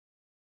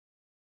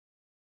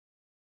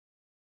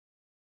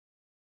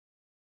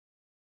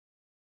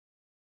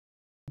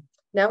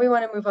Now we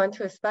want to move on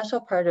to a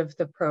special part of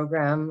the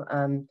program.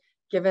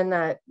 Given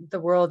that the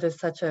world is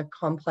such a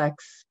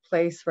complex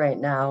place right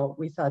now,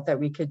 we thought that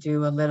we could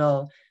do a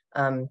little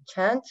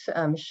chant.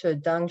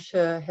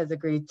 Dangshe has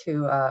agreed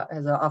to,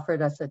 has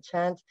offered us a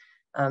chant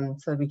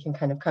so we can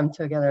kind of come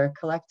together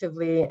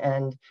collectively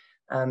and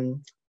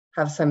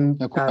have some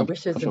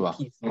wishes of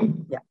peace.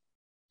 Yeah.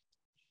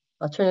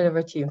 I'll turn it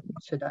over to you,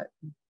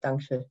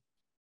 Dangshe.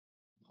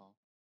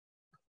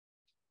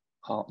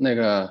 好，那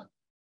个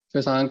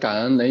非常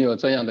感恩能有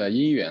这样的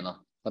因缘呢，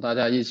和大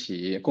家一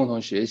起共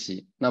同学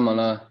习。那么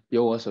呢，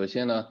由我首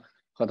先呢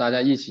和大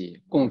家一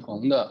起共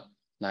同的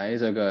来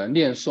这个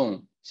念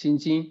诵心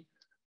经。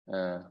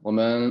我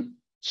们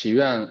祈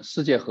愿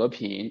世界和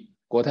平，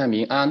国泰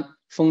民安，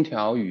风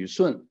调雨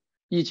顺，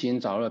疫情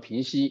早日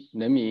平息，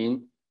人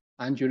民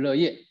安居乐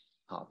业。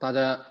好，大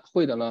家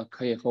会的呢，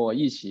可以和我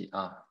一起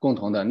共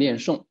同的念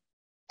诵。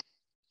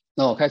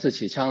那我开始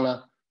起腔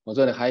呢，我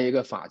这里还有一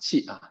个法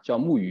器叫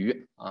木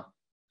鱼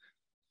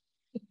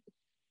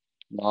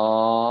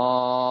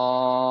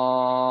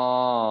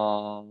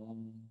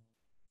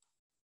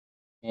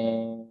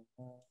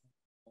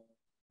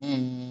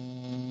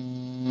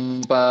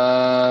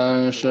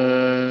本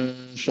师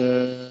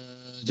释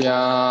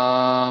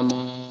迦牟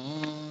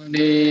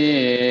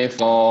尼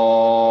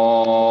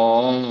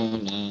佛，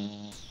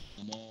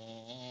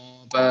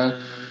本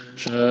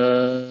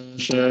师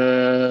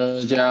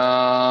释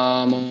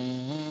迦牟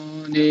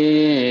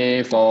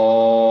尼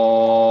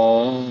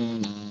佛，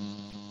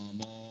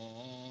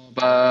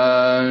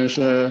本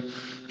师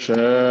释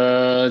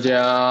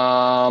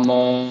迦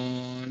牟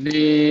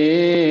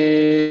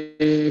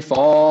尼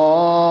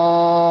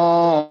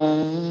佛，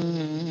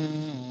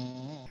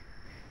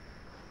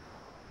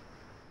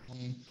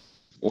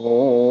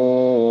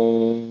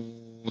无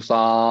上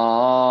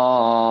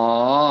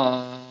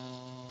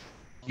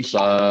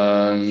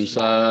甚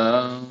深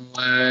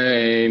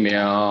微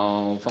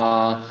妙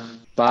法，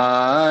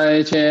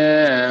百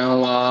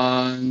千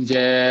万劫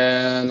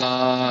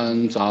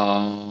难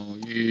遭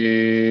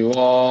遇，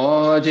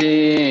我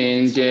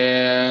今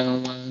见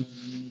闻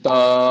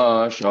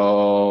得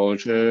受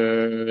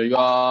持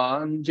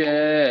愿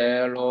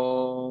解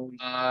如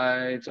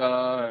来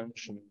真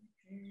实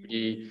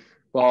义。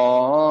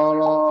般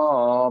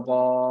若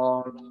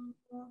波罗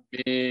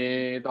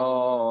蜜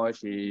多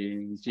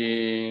心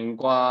经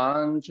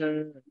观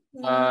自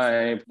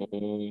在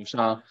菩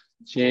萨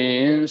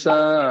行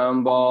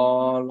深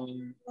般若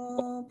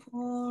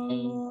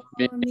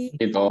蜜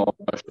多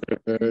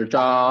时，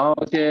照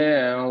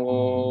见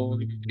无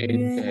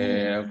一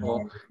切苦，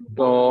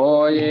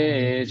度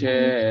一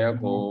切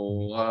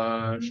苦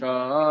厄，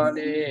舍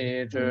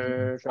利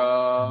子，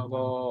舍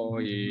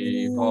不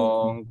异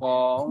空，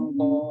空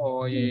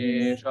不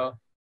异舍，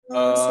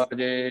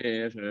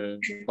即是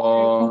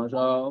空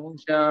受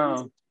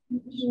想。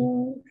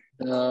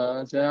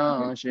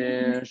相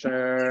信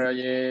是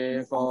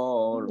以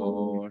佛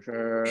如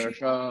是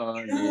舍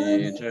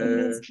利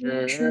子，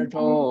是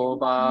诸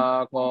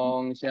法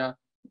空相，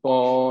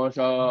不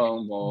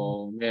生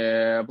不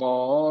灭，不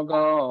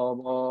垢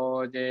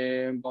不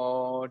净，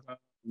不增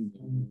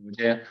不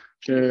减，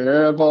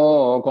是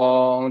不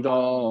空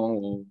中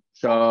无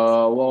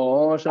色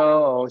无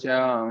受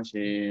想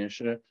行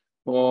识，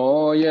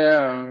不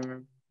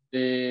言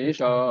地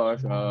舍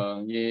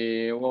生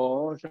亦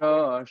无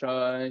舍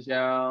身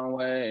相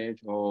为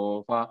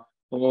诸法，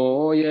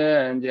无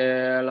眼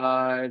界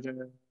来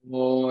之，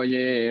无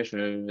意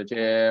识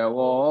界，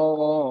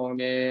我无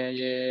灭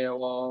也，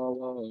我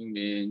无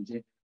明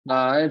尽，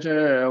乃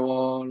至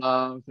无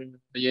老死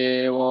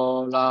亦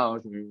无老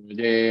死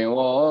尽，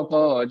我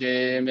不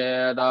尽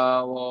灭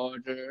道，我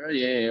知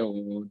亦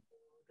无。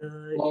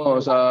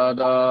无色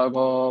得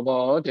故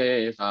菩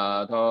提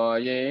萨埵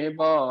依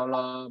般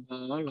若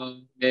波罗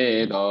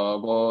蜜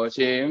多故，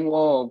心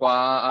无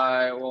挂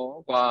碍，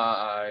无挂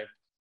碍，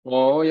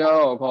无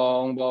有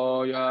恐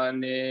怖，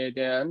远离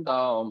颠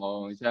倒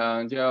梦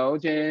想，究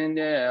竟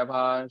涅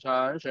槃，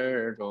三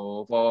世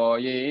诸佛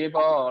依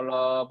般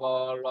若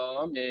波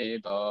罗蜜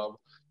多故，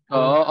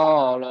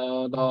阿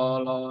耨多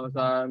罗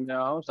三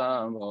藐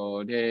三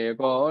菩提，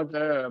故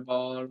知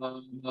般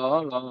若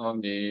波罗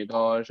蜜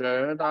多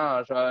是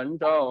大神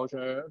咒，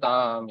是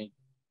大明，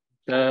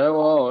是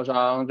无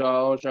上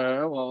咒，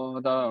是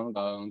无等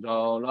等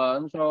咒，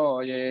能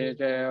说一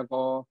切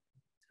苦。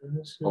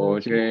不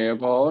须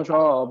不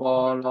说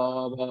般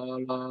若波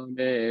罗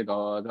蜜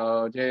多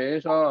咒，即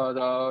说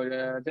咒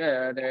曰：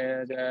揭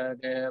谛揭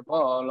谛，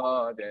波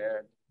罗揭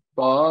谛，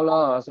波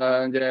罗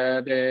僧揭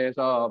谛，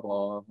娑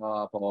婆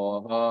诃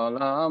婆诃，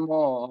南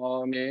无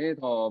阿弥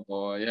陀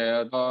佛，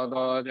耶多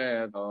多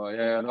揭多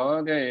耶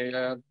多地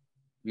耶。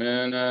弥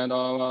勒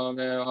多巴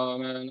比阿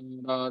弥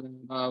勒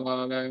多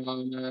巴比阿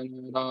弥勒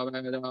多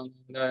贝迦勒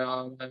地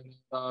阿弥勒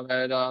多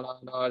贝迦勒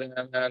多地弥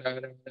勒地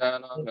迦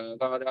勒弥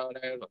多迦地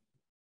所。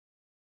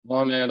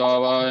阿弥陀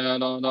佛，耶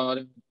多多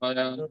地多耶。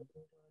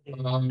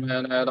阿弥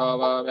勒多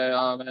巴比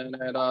阿弥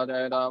勒多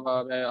地多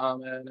巴比阿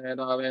弥勒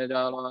多贝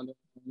迦勒多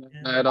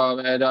来到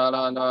北加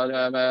兰的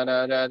姐妹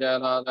的姐姐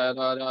他在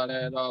他家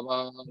里头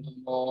帮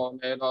我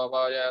弥陀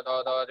佛耶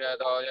陀陀耶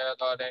陀耶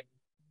陀灵。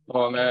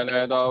我们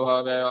来到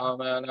我们我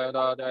们来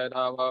到对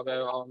他我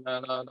们我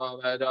们来到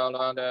北加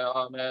兰的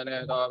我们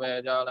来到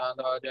北加兰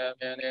的姐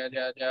妹的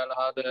姐姐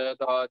他的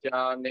到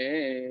家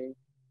里。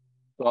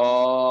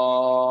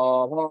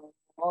所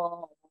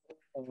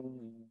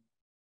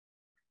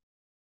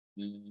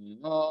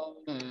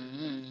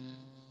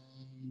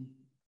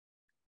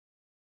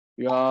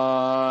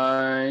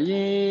愿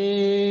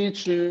以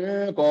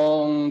此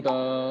功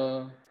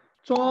德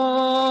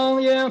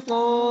庄严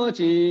佛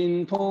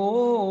净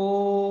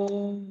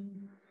土，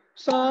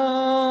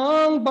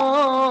上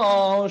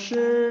报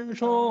四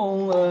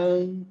重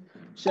恩，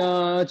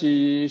下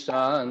济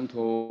三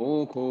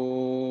途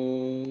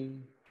苦。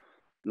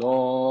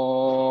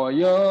若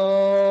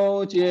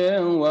有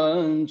见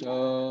闻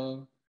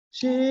者，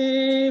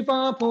悉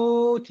发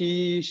菩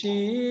提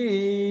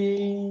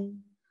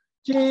心，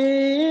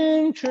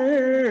尽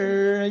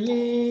持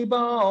以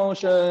报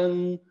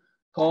身，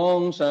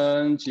同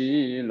生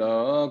极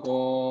乐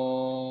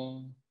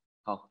国。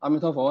好，阿弥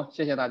陀佛，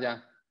谢谢大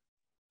家。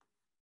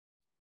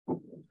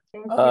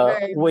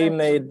We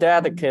may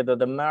dedicate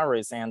the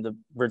merits and the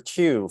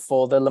virtue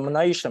for the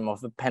elimination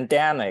of the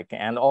pandemic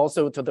and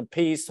also to the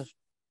peace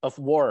of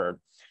world,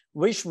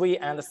 which we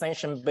and the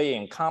sentient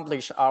being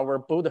accomplish our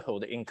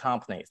Buddhahood in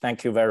company.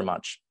 Thank you very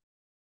much.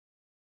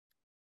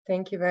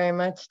 Thank you very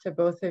much to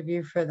both of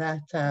you for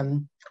that.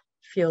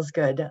 Feels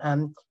good.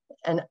 And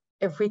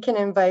if we can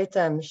invite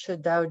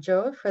Shudao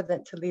Zhou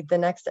to lead the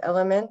next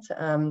element,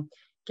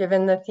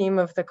 given the theme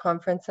of the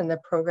conference and the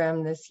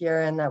program this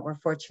year, and that we're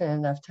fortunate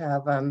enough to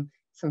have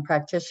some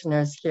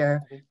practitioners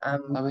here,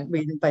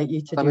 we invite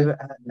you to do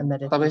a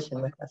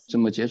meditation with us. 怎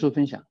么结束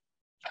分享？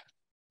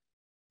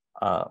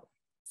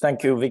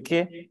 Thank you,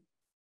 Vicky.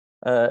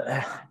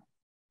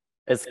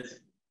 It's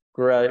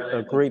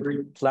a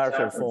great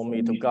pleasure for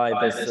me to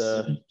guide this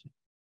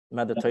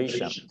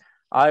meditation.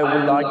 I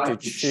would like to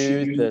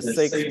choose the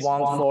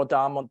 614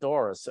 Dharma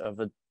doors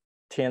of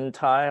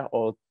Tiantai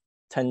or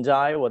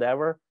Tenjai,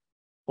 whatever,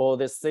 for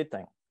this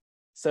sitting.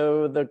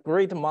 So the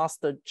great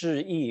master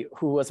Zhi Yi,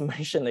 who was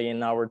mentioned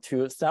in our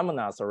 2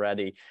 seminars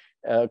already,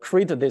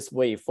 created this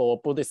way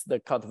for Buddhist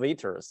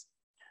cultivators.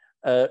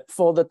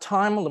 For the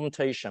time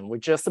limitation, we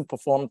just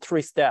perform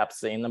 3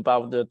 steps in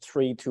about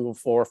 3 to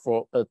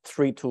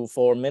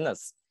 4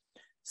 minutes.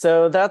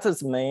 So that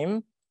is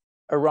mean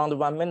around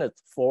 1 minute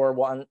for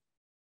 1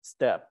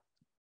 step.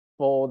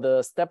 For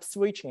the step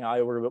switching,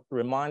 I will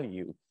remind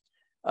you.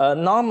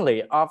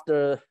 Normally,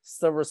 after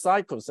several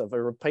cycles of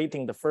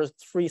repeating the first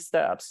 3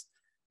 steps,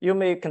 you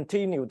may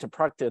continue to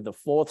practice the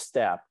 4th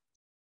step,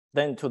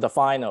 then to the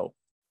final.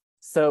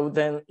 So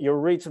then you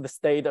reach the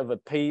state of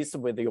peace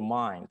with your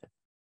mind.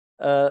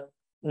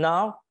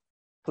 Now,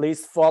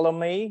 please follow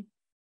me.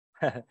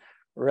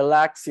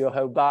 Relax your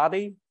whole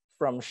body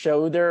from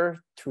shoulder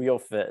to your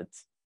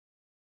feet.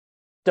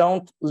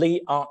 Don't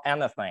lean on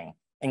anything,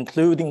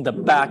 including the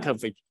back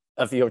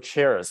of your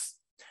chairs.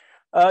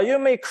 You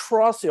may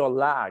cross your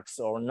legs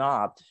or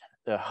not.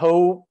 The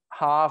whole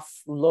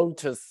half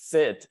lotus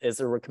sit is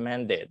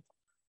recommended.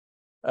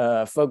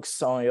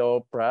 Focus on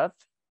your breath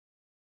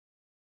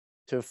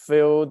to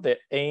feel the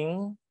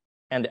in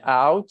and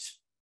out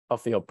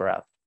of your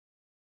breath.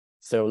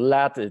 So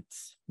let it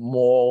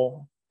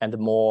more and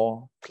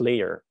more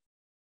clear.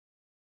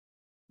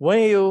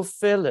 When you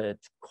feel it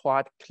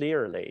quite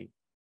clearly,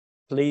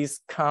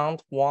 please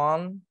count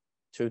 1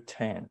 to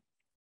 10.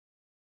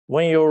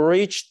 When you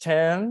reach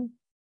 10,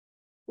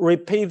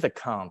 repeat the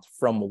count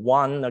from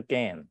 1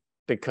 again,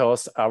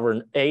 because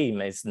our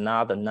aim is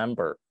not a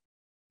number,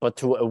 but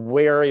to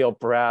aware your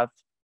breath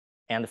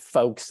and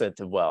focus it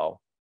well.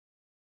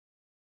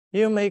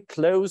 You may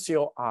close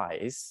your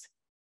eyes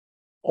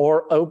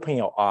or open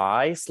your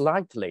eyes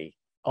slightly,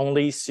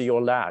 only see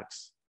your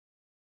legs.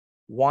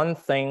 One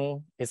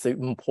thing is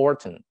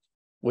important,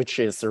 which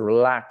is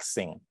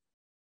relaxing,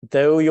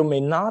 though you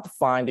may not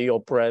find your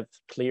breath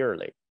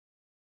clearly.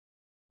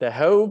 The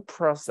whole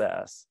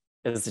process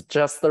is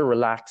just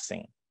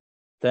relaxing,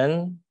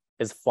 then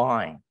it's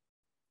fine.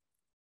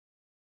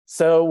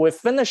 So we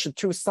finish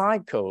 2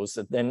 cycles,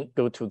 then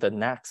go to the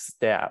next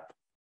step.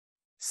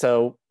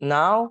 So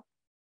now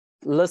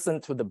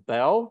listen to the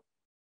bell.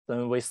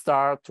 Then we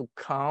start to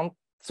count.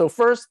 So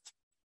first,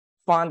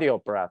 find your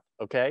breath,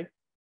 okay?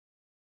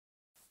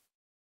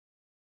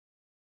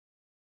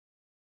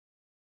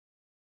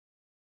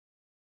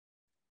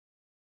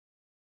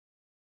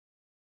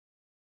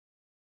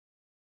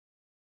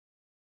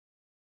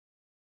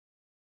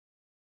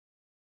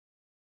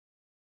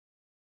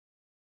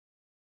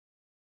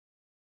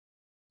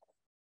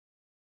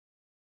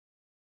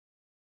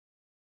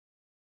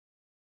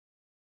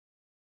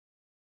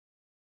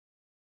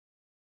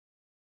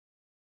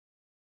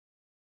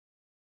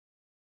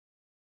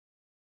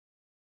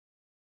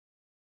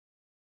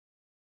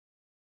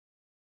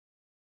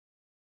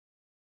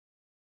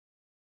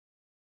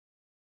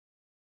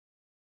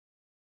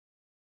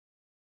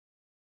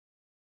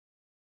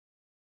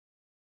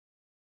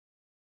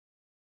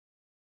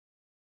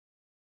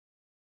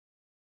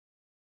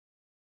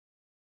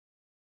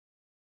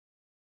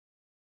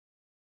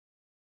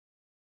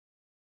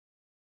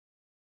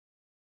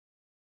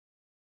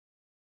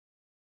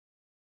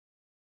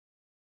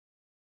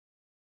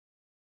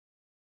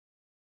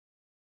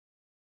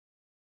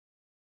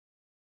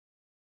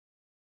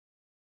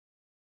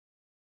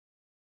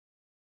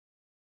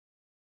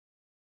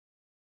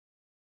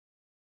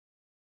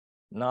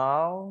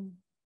 Now,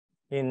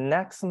 in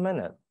next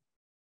minute,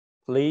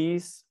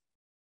 please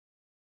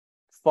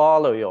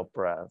follow your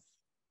breath.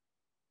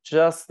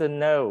 Just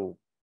know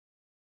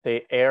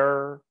the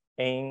air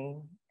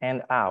in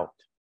and out,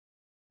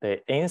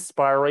 the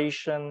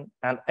inspiration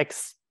and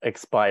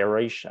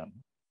expiration.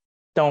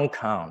 Don't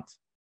count.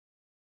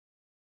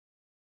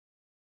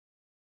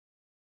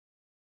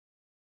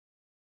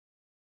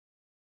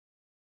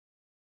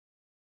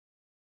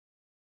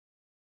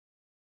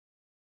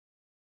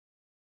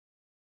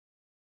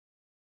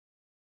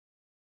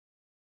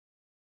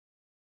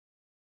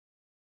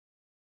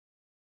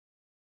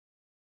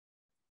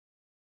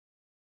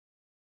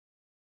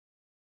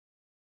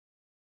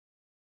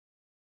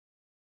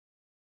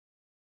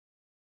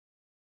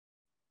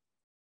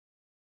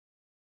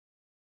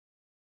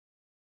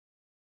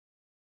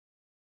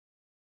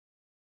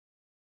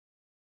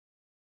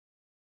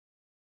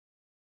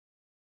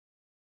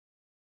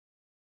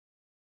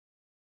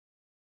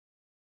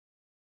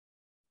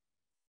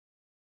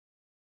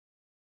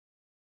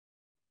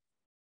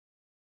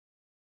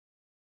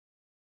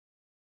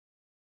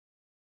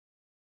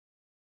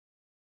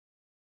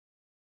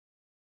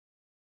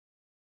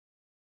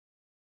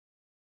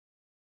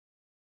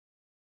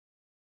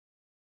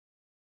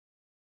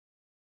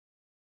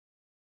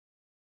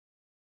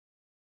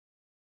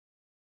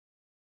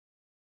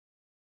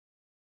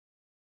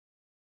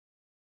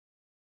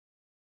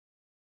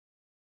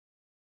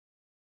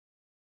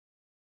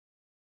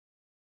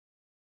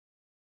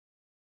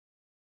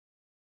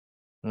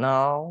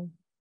 Now,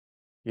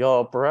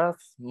 your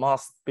breath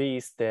must be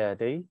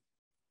steady.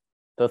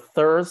 The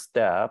third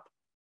step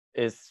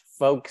is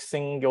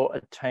focusing your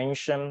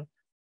attention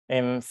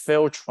in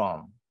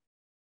philtrum,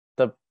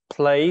 the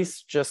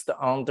place just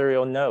under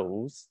your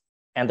nose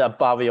and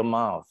above your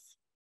mouth.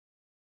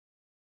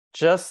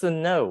 Just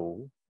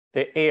know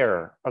the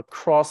air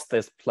across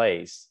this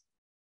place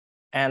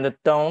and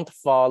don't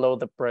follow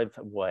the breath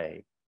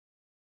away.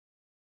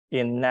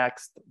 In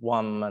next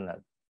 1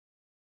 minute.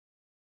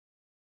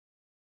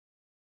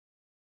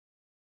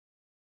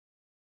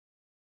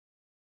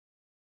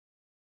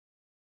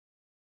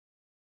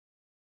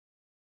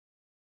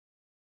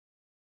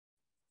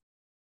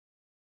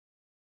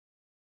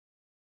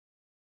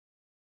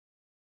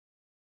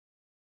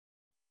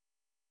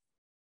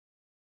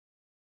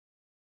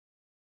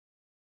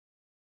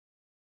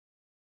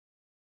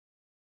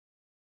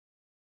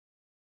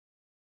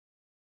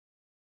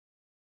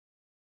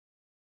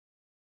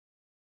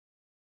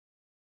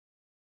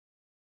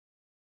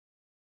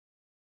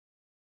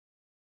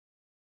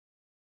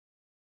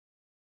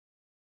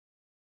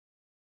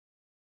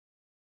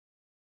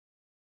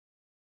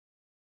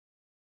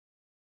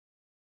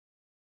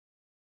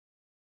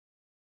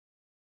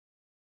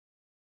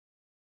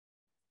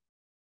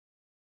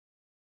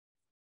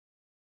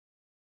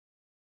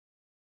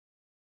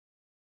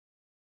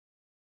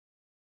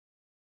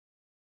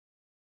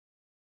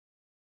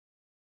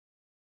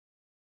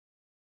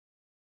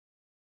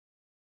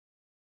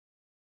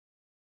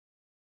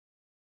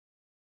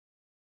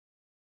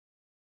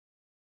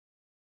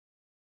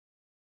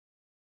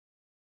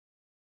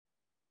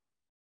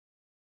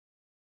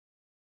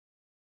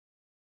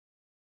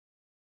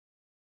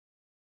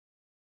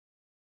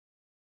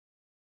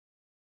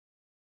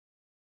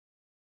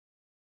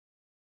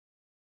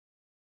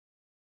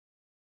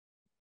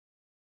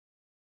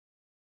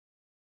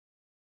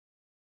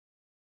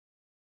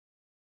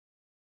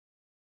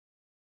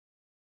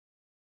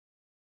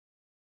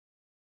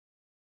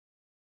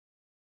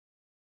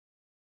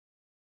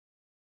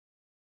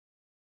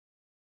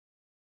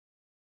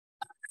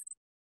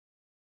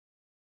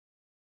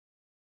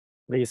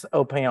 Please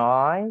open your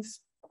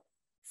eyes.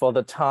 For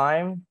the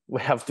time, we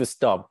have to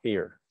stop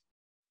here.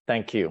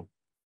 Thank you.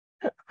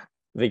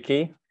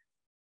 Vicky,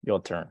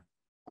 your turn.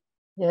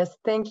 Yes,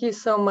 thank you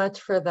so much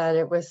for that.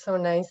 It was so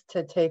nice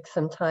to take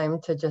some time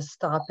to just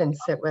stop and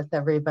sit with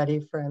everybody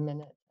for a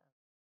minute.